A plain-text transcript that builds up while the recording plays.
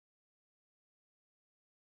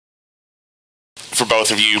for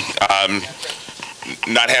both of you.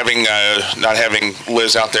 Not having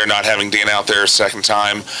Liz out there, not having Dan out there a second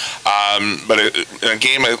time, but in a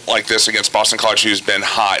game like this against Boston College, who's been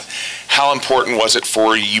hot, how important was it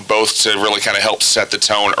for you both to really kind of help set the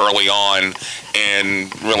tone early on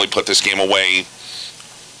and really put this game away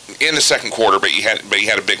in the second quarter? But you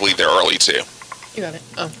had a big lead there early too. You got it.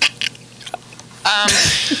 Oh.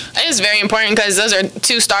 It is very important because those are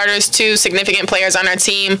two starters, two significant players on our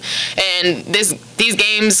team, and these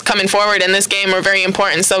games coming forward in this game were very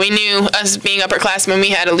important. So we knew, us being upperclassmen, we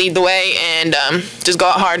had to lead the way and just go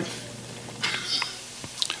out hard.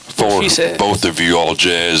 For both of you, all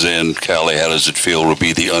Jazz and Kylee, how does it feel to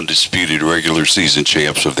be the undisputed regular season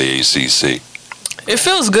champs of the ACC? It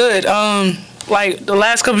feels good. Like the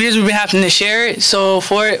last couple of years, we've been having to share it. So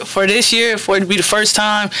for this year, for it to be the first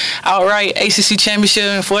time outright ACC championship,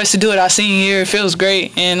 and for us to do it our senior year, it feels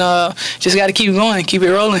great. And just got to keep going, keep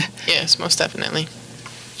it rolling. Yes, most definitely.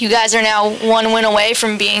 You guys are now one win away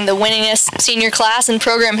from being the winningest senior class in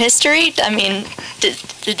program history. I mean,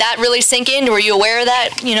 did that really sink in? Were you aware of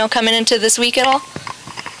that, coming into this week at all?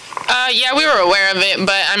 Yeah, we were aware of it,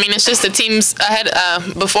 but I mean, it's just the teams ahead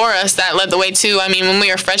before us that led the way too. I mean, when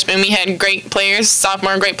we were freshmen, we had great players,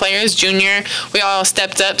 sophomore great players, junior, we all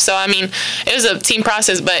stepped up. So I mean, it was a team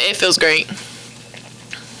process, but it feels great.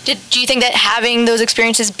 Do you think that having those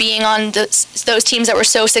experiences, being on those teams that were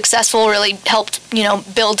so successful, really helped,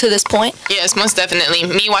 build to this point? Yes, most definitely.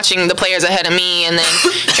 Me watching the players ahead of me and then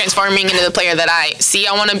transforming into the player that I see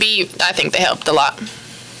I want to be, I think they helped a lot.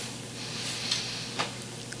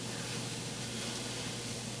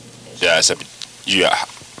 Yeah,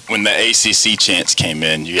 when the ACC chance came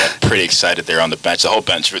in, you got pretty excited there on the bench. The whole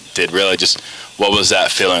bench did really. Just what was that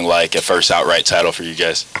feeling like at first outright title for you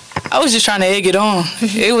guys? I was just trying to egg it on.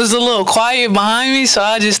 It was a little quiet behind me, so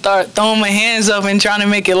I just started throwing my hands up and trying to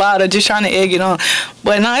make it louder, just trying to egg it on.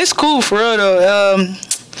 But no, it's cool for real though.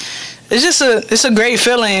 It's a great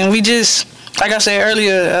feeling. We just, like I said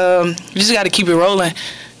earlier, we just got to keep it rolling.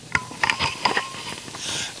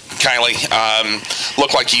 Kylee,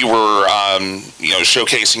 looked like you were,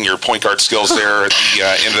 showcasing your point guard skills there at the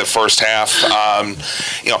end of the first half.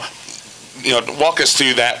 Walk us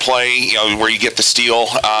through that play, where you get the steal,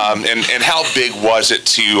 and how big was it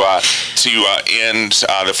to end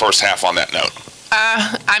the first half on that note?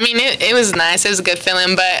 I mean, it was nice. It was a good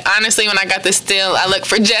feeling. But honestly, when I got the steal, I looked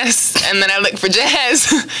for Jess, and then I looked for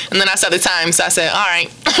Jazz, and then I saw the time. So I said, all right,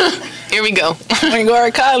 here we go. Point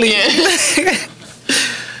guard Kylee. Yeah.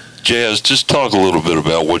 Jazz, just talk a little bit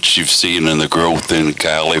about what you've seen in the growth in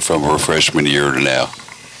Kylee from her freshman year to now.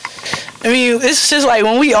 I mean, it's just like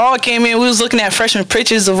when we all came in, we was looking at freshman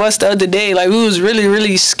pictures of us the other day. Like, we was really,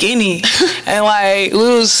 really skinny. And, like, we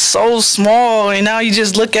was so small. And now you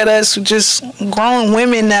just look at us, just grown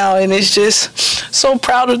women now. And it's just so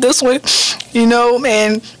proud of this one,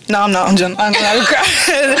 And, no, I'm not. I'm not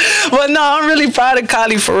crying. But, no, I'm really proud of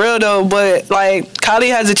Kylee for real, though. But, like, Kylee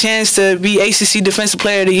has a chance to be ACC Defensive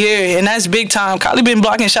Player of the Year. And that's big time. Kylee been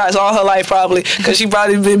blocking shots all her life, probably, because she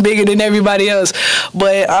probably been bigger than everybody else.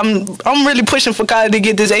 But I'm really pushing for Kylee to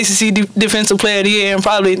get this ACC Defensive Player of the Year and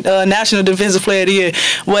probably National Defensive Player of the Year.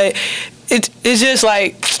 But it's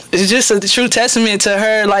just a true testament to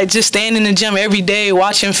her, like, just staying in the gym every day,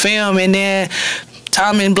 watching film, and then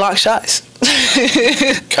timing block shots.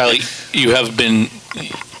 Kylee,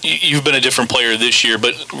 you've been a different player this year,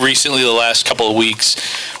 but recently, the last couple of weeks,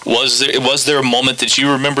 was there a moment that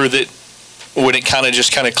you remember that when it kind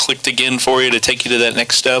of clicked again for you to take you to that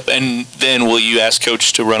next step? And then will you ask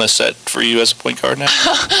Coach to run a set for you as a point guard now?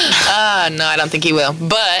 No, I don't think he will.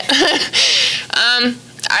 But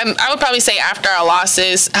I would probably say after our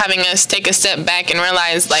losses, having us take a step back and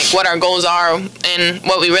realize like what our goals are and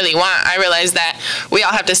what we really want, I realized that we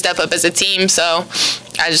all have to step up as a team. So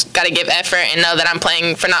I just got to give effort and know that I'm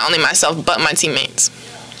playing for not only myself but my teammates.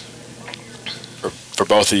 For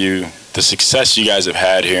both of you, the success you guys have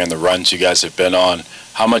had here and the runs you guys have been on,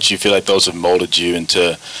 how much you feel like those have molded you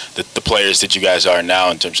into the players that you guys are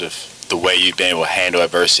now in terms of the way you've been able to handle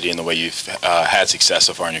adversity and the way you've had success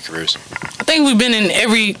so far in your careers? I think we've been in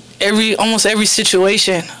almost every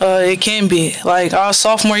situation it can be. Like our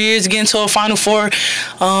sophomore years, getting to a Final Four,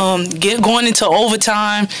 going into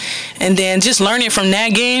overtime, and then just learning from that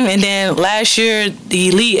game. And then last year, the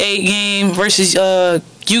Elite Eight game versus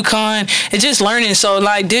UConn, and just learning. So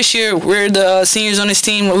like this year, we're the seniors on this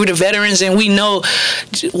team, we're the veterans, and we know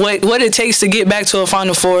what it takes to get back to a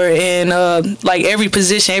Final Four. And like every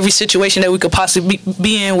position, every situation that we could possibly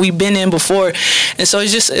be in, we've been in before. And so we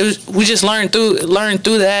just learned through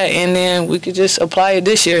that, and then we could just apply it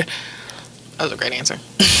this year. That was a great answer.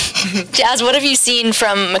 Jazz, what have you seen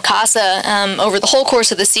from Mikasa over the whole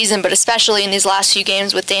course of the season, but especially in these last few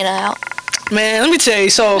games with Dana out? Man, let me tell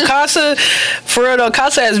you. So, Casa, for real though,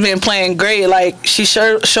 Casa has been playing great. Like, she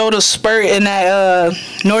showed a spurt in that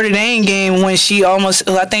Notre Dame game when she almost,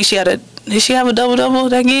 I think she had a, did she have a double-double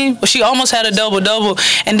that game? Well, she almost had a double-double.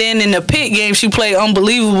 And then in the Pitt game, she played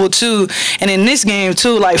unbelievable, too. And in this game,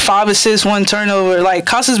 too, like 5 assists, 1 turnover. Like,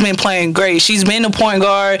 Casa's been playing great. She's been the point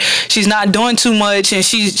guard. She's not doing too much, and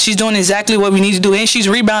she's doing exactly what we need to do. And she's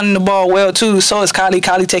rebounding the ball well, too. So is Kylee.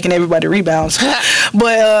 Kylee taking everybody rebounds.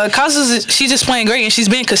 But she's just playing great, and she's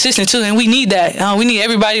been consistent, too. And we need that. We need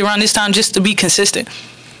everybody around this time just to be consistent.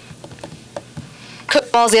 Coach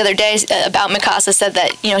Balls the other day about Mikasa said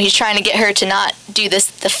that, you know, he's trying to get her to not do the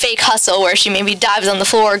fake hustle where she maybe dives on the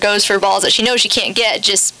floor, goes for balls that she knows she can't get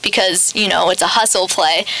just because, you know, it's a hustle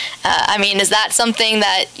play. I mean, is that something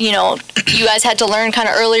that, you know, you guys had to learn kind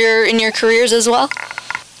of earlier in your careers as well?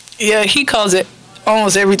 Yeah, he calls it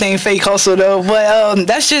almost everything fake hustle though, but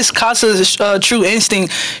that's just Casa's true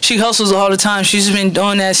instinct. She hustles all the time. She's been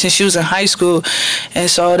doing that since she was in high school, and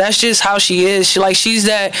so that's just how she is. She's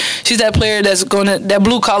that player that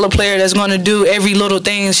blue collar player that's gonna do every little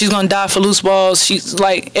thing. She's gonna dive for loose balls. She's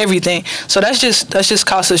like everything. So that's just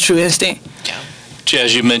Casa's true instinct.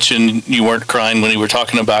 Jazz, you mentioned you weren't crying when you were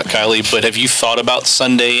talking about Kylee, but have you thought about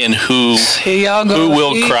Sunday and who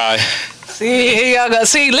will cry?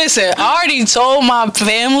 See, listen, I already told my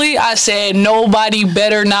family, I said nobody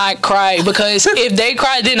better not cry, because if they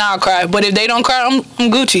cry, then I'll cry. But if they don't cry, I'm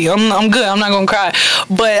Gucci. I'm good. I'm not going to cry.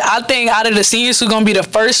 But I think out of the seniors who's going to be the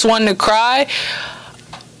first one to cry,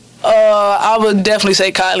 I would definitely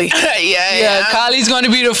say Kylee. Yeah, Kylie's going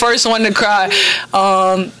to be the first one to cry.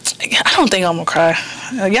 I don't think I'm going to cry.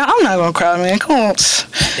 Yeah, I'm not going to cry, man. Come on.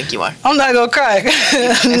 I think you are. I'm not going to cry.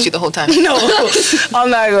 That's you the whole time. No, I'm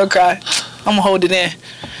not going to cry. I'm going to hold it in.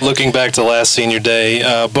 Looking back to last senior day,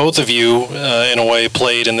 both of you, in a way,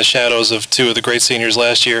 played in the shadows of 2 of the great seniors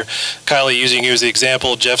last year. Kylee, using you as the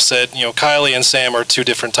example, Jeff said, you know, Kylee and Sam are 2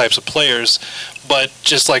 different types of players. But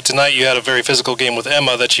just like tonight, you had a very physical game with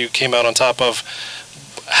Emma that you came out on top of.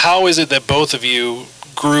 How is it that both of you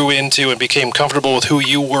grew into and became comfortable with who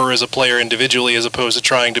you were as a player individually, as opposed to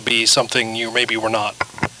trying to be something you maybe were not?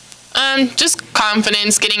 Just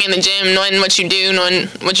confidence, getting in the gym, knowing what you do, knowing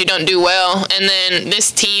what you don't do well. And then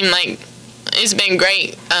this team, like, it's been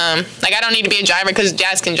great. Like, I don't need to be a driver because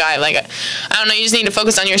Jazz can drive. Like, I don't know, you just need to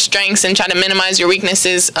focus on your strengths and try to minimize your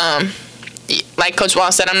weaknesses. Like Coach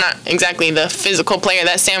Wall said, I'm not exactly the physical player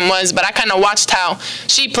that Sam was, but I kind of watched how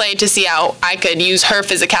she played to see how I could use her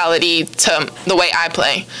physicality to the way I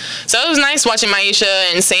play. So it was nice watching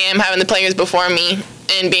Maisha and Sam having the players before me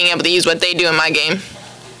and being able to use what they do in my game.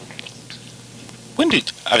 When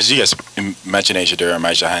did, obviously you guys mentioned Aisha Durham,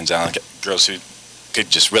 Maisha, hands down, girls who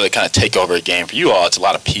could just really kind of take over a game. For you all, it's a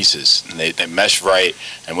lot of pieces, and they mesh right,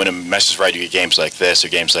 and when it meshes right, you get games like this or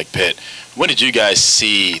games like Pitt. When did you guys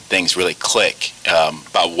see things really click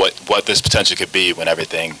about what this potential could be when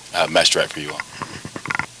everything meshed right for you all?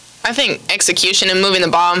 I think execution and moving the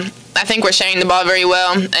ball. I think we're sharing the ball very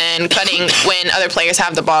well and cutting when other players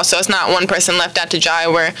have the ball. So it's not one person left out to dry.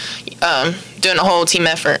 We're doing a whole team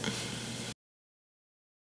effort.